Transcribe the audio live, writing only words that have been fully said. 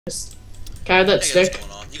Can I have that Hey, stick? what's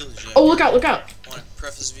going on? Eagle Jim. Oh, look out, look out! I want to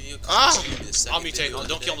preface video. I'll mutate.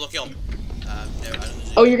 Don't kill him. Don't kill him.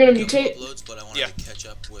 Oh, you're gonna mutate? Uploads, but I wanted Yeah. to catch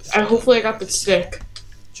up with. Hopefully I got the stick.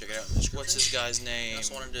 Check it out. What's this guy's name? I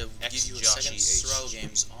just wanted to give you a second throw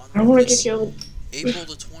games on. I don't want to get killed. April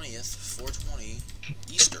the 20th, 420,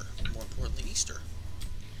 Easter. More importantly, Easter.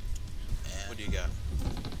 And What do you got?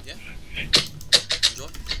 yeah, enjoy.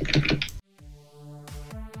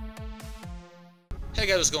 Hey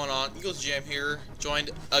guys, what's going on? Eagles Jam here, joined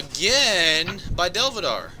again by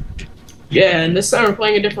Delvadar. Yeah, and this time we're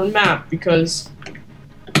playing a different map because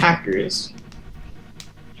hackers.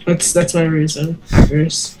 That's my reason.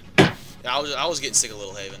 Hackers. Yeah, I was getting sick of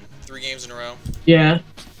Little Haven. 3 games in a row. Yeah.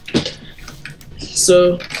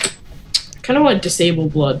 So, kind of want to disable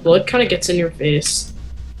blood. Blood kind of gets in your face.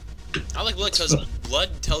 I like blood because blood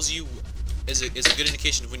tells you is a good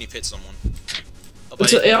indication of when you've hit someone. Oh,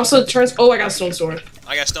 buddy. It also turns. Oh, I got stone sword.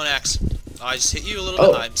 I got stone axe. I just hit you a little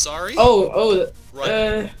Oh. bit. I'm sorry. Oh.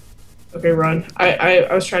 Run. Okay, run. I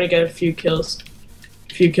was trying to get a few kills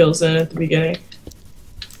in at the beginning.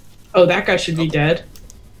 Oh, that guy should be dead.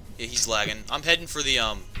 Yeah, he's lagging. I'm heading for the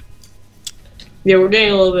Yeah, we're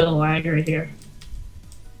getting a little bit of lag right here.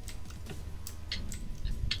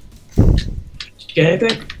 Did you get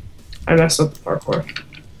anything? I messed up the parkour.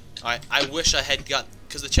 I wish I had got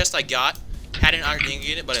because the chest I got had an iron ingot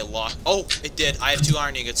in it, but I lost. Oh, it did. I have 2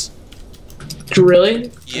 iron ingots.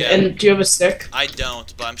 Really? Yeah. And do you have a stick? I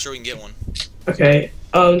don't, but I'm sure we can get one. Okay.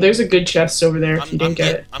 There's a good chest over there if you didn't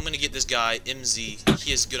get it. I'm gonna get this guy MZ.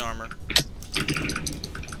 He has good armor.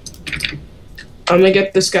 I'm gonna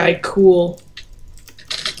get this guy cool.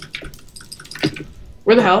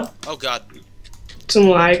 Where the hell? Oh God. Some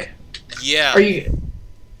lag. Yeah. Are you?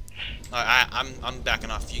 I'm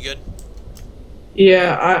backing off. You good?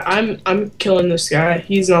 Yeah, I'm killing this guy.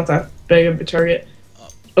 He's not that big of a target.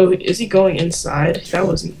 Oh, is he going inside? That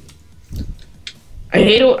wasn't. I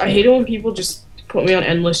hate it when people just put me on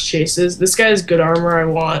endless chases. This guy has good armor. I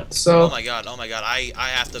want so. Oh my god. I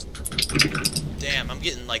have to. Damn, I'm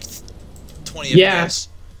getting like 20 Yeah. FPS.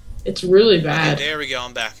 It's really bad. Okay, there we go.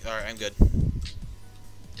 I'm back. All right, I'm good.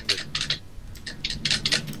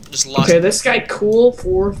 Just lost. Okay, this guy cool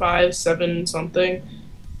 4, 5, 7 something.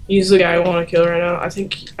 He's the guy I want to kill right now.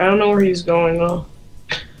 I don't know where he's going though.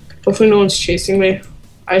 Hopefully no one's chasing me.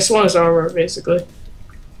 I just want his armor basically.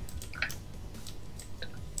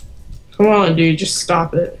 Come on, dude, just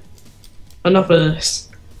stop it. Enough of this.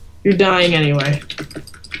 You're dying anyway.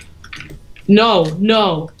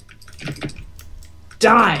 No.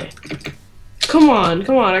 Die. Come on.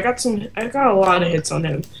 I got a lot of hits on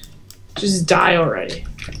him. Just die already.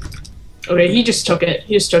 Okay, he just took it.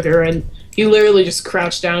 Right. He literally just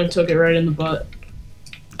crouched down and took it right in the butt.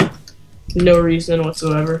 No reason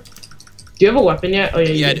whatsoever. Do you have a weapon yet? Oh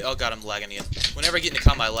yeah. Yeah. Oh God, I'm lagging again. Whenever I get into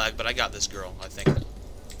combat, I lag, but I got this girl. I think.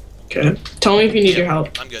 Okay. Tell me if you need your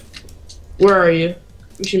help. I'm good. Where are you?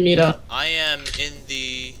 We should meet up. I am in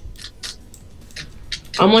the.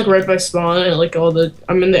 I'm like right by spawn and like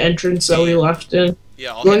I'm in the entrance that we left in.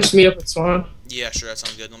 Yeah. You wanna just meet up at spawn? Yeah, sure. That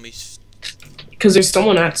sounds good. Let me. Because there's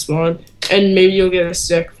someone at spawn. And maybe you'll get a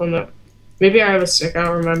stick from the. Maybe I have a stick, I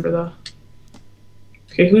don't remember though.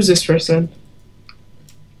 Okay, who's this person?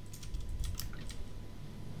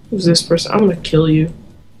 Who's this person? I'm gonna kill you.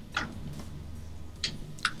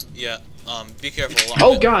 Yeah. Be careful.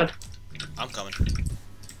 Oh God! I'm coming.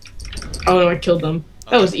 Oh no, I killed them.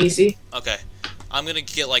 That was easy. Okay. I'm gonna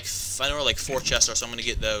get like I know like 4 chests, so I'm gonna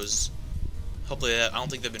get those. Hopefully, I don't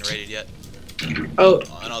think they've been raided yet. Oh.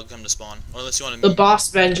 And I'll come to spawn. Or unless you want to. The boss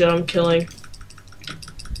vengeance I'm killing.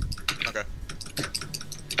 Okay.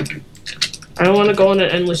 I don't want to go on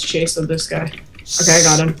an endless chase of this guy. Okay, I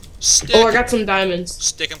got him. Stick. Oh, I got some diamonds.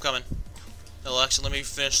 Stick. I'm coming. No, actually, let me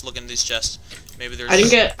finish looking at these chests. Maybe there's. I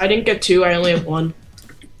didn't get 2. I only have 1.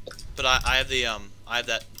 But I have the I have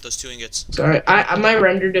those 2 ingots. Sorry, my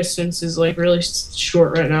render distance is like really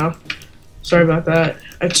short right now. Sorry about that.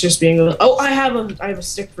 It's just being a little. Oh, I have a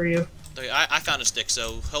stick for you. Okay, I found a stick,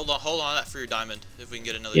 so hold on to that for your diamond if we can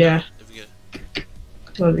get another. Yeah. Diamond, if we get.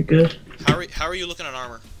 That'd be good. How are you looking at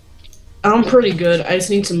armor? I'm pretty good. I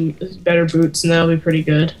just need some better boots, and that'll be pretty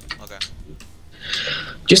good. Okay.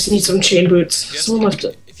 Just need some chain boots. Someone left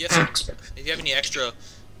an If you axe. If you have any extra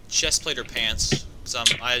chest plate or pants,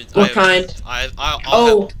 because What kind?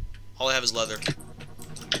 All I have is leather.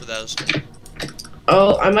 For those.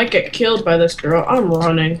 Oh, I might get killed by this girl. I'm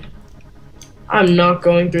running. I'm not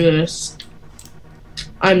going through this.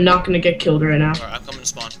 I'm not gonna get killed right now. Alright, I'm coming to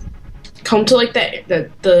spawn. Come to like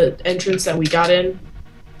the entrance that we got in.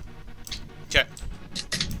 Okay.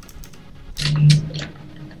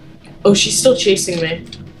 Oh, she's still chasing me.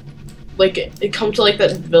 like it come to like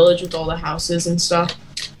that village with all the houses and stuff.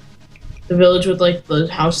 The village with like the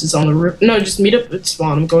houses on the roof. No, just meet up at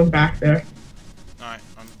spawn. I'm going back there Alright,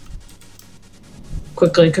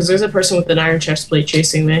 quickly because there's a person with an iron chest plate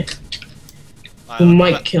chasing me who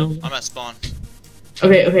might kill me. I'm at spawn.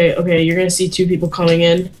 Okay. You're gonna see two people coming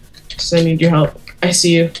in, so I need your help. I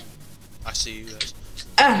see you. I see you guys.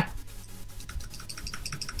 Ah.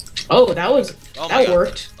 Oh, that Oh my God.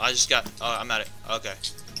 worked. I just got. I'm at it. Okay.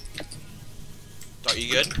 Are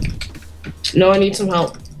you good? No, I need some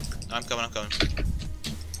help. I'm coming.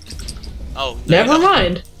 Oh. Never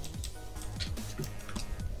mind.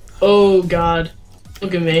 Oh God,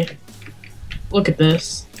 look at me. Look at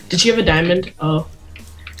this. Did she have a diamond? Oh,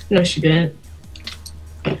 no, she didn't.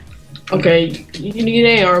 Okay, you need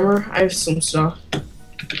any armor? I have some stuff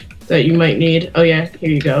that you might need. Oh yeah, here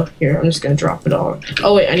you go. Here, I'm just gonna drop it all.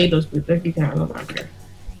 Oh wait, I need those boots. You can have them. I don't care.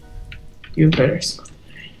 You have better stuff.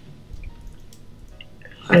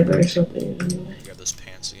 I have better something anyway. Grab those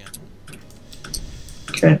pants again.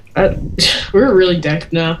 Okay, we're really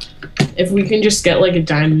decked now. If we can just get like a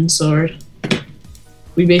diamond sword,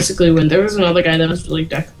 we basically win. There was another guy that was really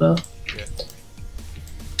decked though. Yeah.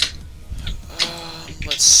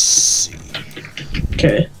 Let's see.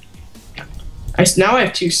 Okay. Now I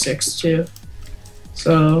have 2-6 too.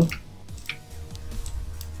 So,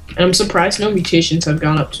 and I'm surprised no mutations have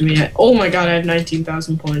gone up to me yet. Oh my God, I have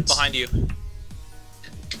 19,000 points. Behind you.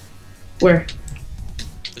 Where?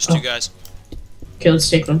 There's two guys. Okay, let's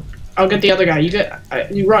take them. I'll get the other guy.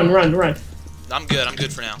 You run. I'm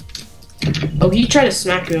good for now. Oh, he tried to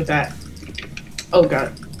smack me with that. Oh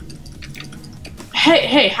God.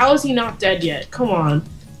 Hey, how is he not dead yet? Come on.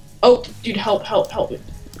 Oh, dude, help me.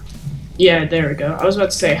 Yeah, there we go. I was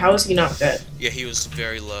about to say, how is he not dead? Yeah, he was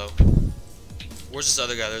very low. Where's this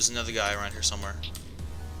other guy? There's another guy around here somewhere.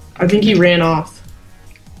 I think he ran off.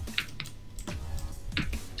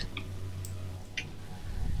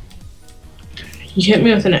 He hit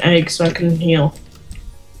me with an egg so I couldn't heal.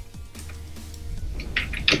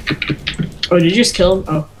 Oh, did you just kill him?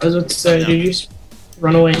 Oh, I was about to say, No. did you just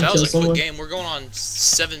run away and That kill was a quick someone? game. We're going on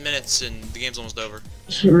 7 minutes and the game's almost over.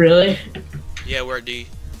 Really? Yeah, we're at D.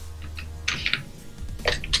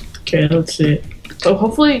 Okay, let's see. Oh,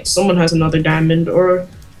 hopefully someone has another diamond, or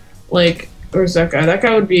like, where's that guy? That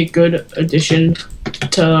guy would be a good addition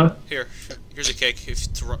to. Here's a cake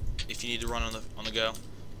if you need to run on the go.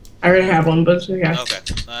 I already have one, but yeah. Okay.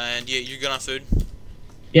 And yeah, you're good on food?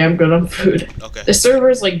 Yeah, I'm good on food. Okay. The server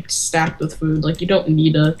is like stacked with food. Like you don't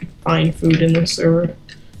need to find food in the server.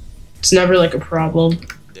 It's never like a problem.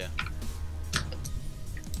 Yeah.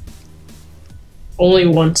 Only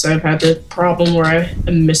once I've had the problem where I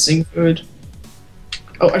am missing food.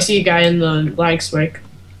 Oh, I see a guy in the lag spike.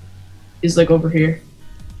 He's like over here.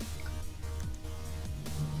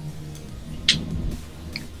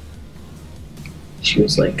 She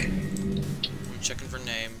was like... I'm checking for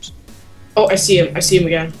names. Oh, I see him. I see him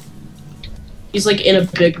again. He's like in a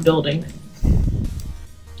big building.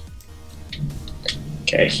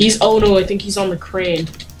 Okay, oh no, I think he's on the crane.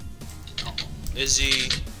 Is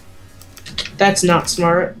he... That's not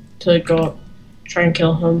smart to go up, try and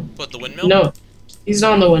kill him. What, the windmill? No, he's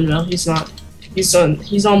not on the windmill. He's not. He's on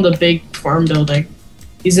the big farm building.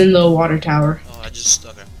 He's in the water tower. Oh,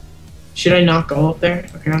 okay. Should I not go up there?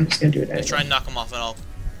 Okay, I'm just gonna do it anyway. Try and knock him off and I'll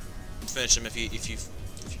finish him if you...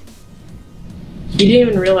 He didn't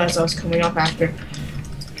even realize I was coming up after.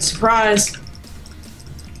 Surprise!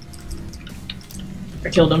 I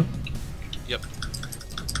killed him. Yep.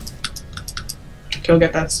 Go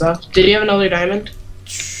get that stuff. Did he have another diamond?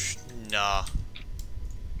 Nah.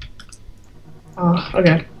 Oh,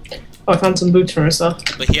 okay. Oh, I found some boots for myself.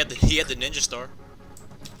 But he had the ninja star.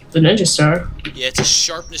 The ninja star? Yeah, it's a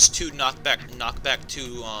sharpness 2 knockback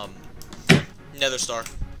 2 nether star.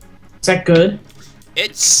 Is that good?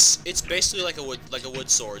 It's basically like a wood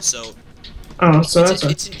sword, so Oh, so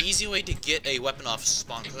it's an easy way to get a weapon off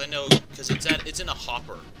spawn, because it's in a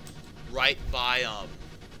hopper right by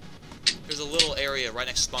there's a little area right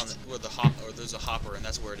next to spawn where there's a hopper, and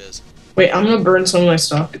that's where it is. Wait, I'm gonna burn some of my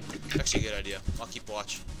stuff. Actually a good idea. I'll keep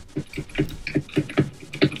watch. I'm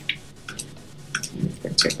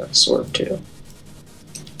gonna take that sword too.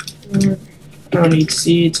 I don't need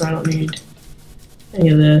seeds, I don't need any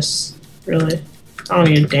of this, really. I don't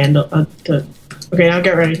need a dandel. Okay, now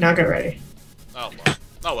get ready.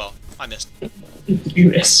 Oh well, I missed. You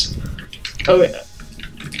missed. Oh, wait.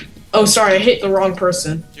 Oh, sorry, I hit the wrong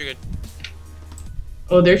person. You're good.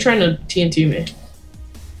 Oh, they're trying to TNT me.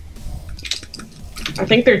 I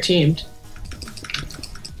think they're teamed.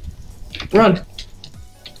 Run.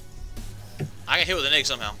 I got hit with an egg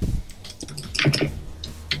somehow.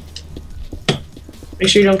 Make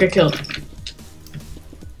sure you don't get killed.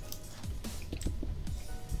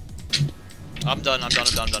 I'm done.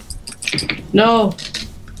 No.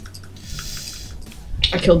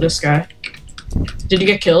 I killed this guy. Did you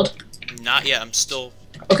get killed? Not yet. I'm still.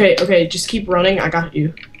 Okay. Just keep running. I got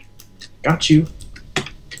you. Got you.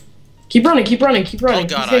 Keep running. Oh god, He's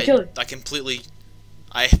gonna kill you. I completely.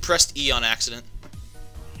 I pressed E on accident.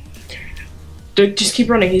 Dude, just keep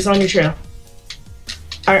running. He's on your trail.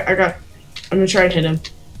 I'm gonna try and hit him.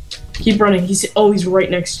 Keep running. He's right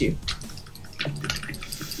next to you.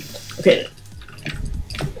 Okay.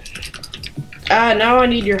 Now I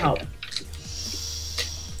need your help.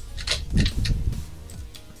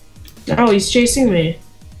 No, he's chasing me.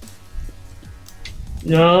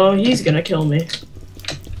 No, he's gonna kill me.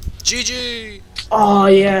 GG! Oh,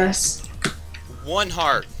 yes. 1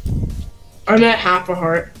 heart. I'm at half a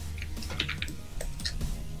heart.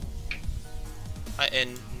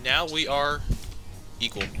 And now we are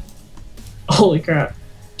equal. Holy crap.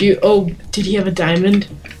 Did he have a diamond?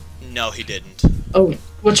 No, he didn't. Oh,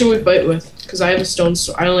 what should we fight with? Because I have a stone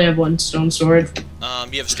sword. I only have 1 stone sword. You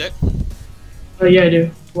have a stick? Oh, yeah, I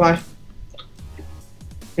do. Why?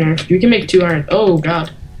 Here, you can make 2 iron. Oh,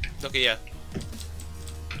 God. Okay, yeah.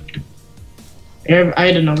 Yeah, I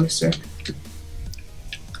had another stick.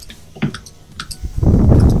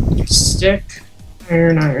 Stick,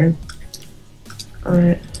 iron.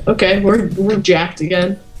 Alright. Okay, we're jacked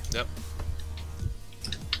again. Yep.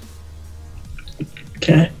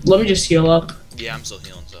 Okay, let me just heal up. Yeah, I'm still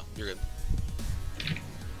healing, so you're good.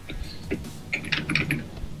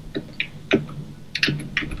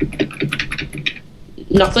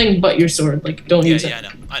 Nothing but your sword. Like, don't use it. Yeah, I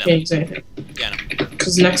know. Can't use anything. Yeah, I know.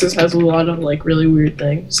 Because Nexus has a lot of, like, really weird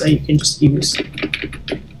things that you can just use.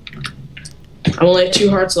 I only have 2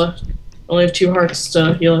 hearts left. I only have 2 hearts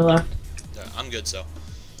to heal left. Yeah, I'm good, so.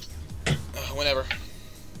 Whenever.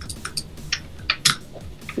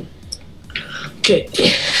 Okay.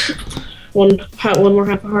 One more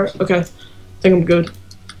half a heart. Okay. I think I'm good.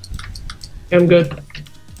 Yeah, I'm good.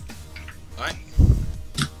 Alright.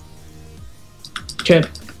 Okay.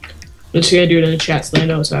 I'm just gonna do it in the chat so they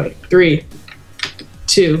know what's happening. 3,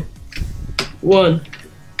 2, 1,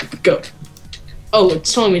 go. Oh,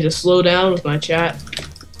 it's telling me to slow down with my chat.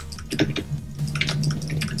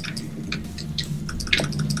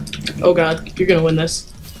 Oh god, you're gonna win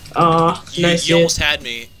this. Nice. You almost had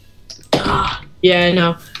me. Yeah, I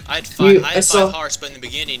know. I had 5 hearts, but in the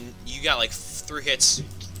beginning, you got like 3 hits.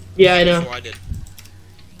 Yeah, I know. Before I did.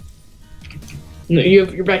 No,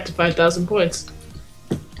 you're back to 5,000 points.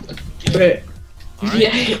 Okay. Alright.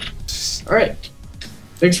 Yeah. Alright.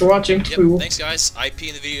 Thanks for watching. Yep, thanks guys. IP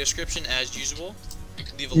in the video description as usual.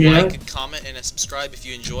 Leave a like, a comment, and a subscribe if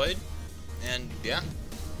you enjoyed. And yeah.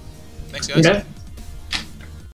 Thanks guys. Okay.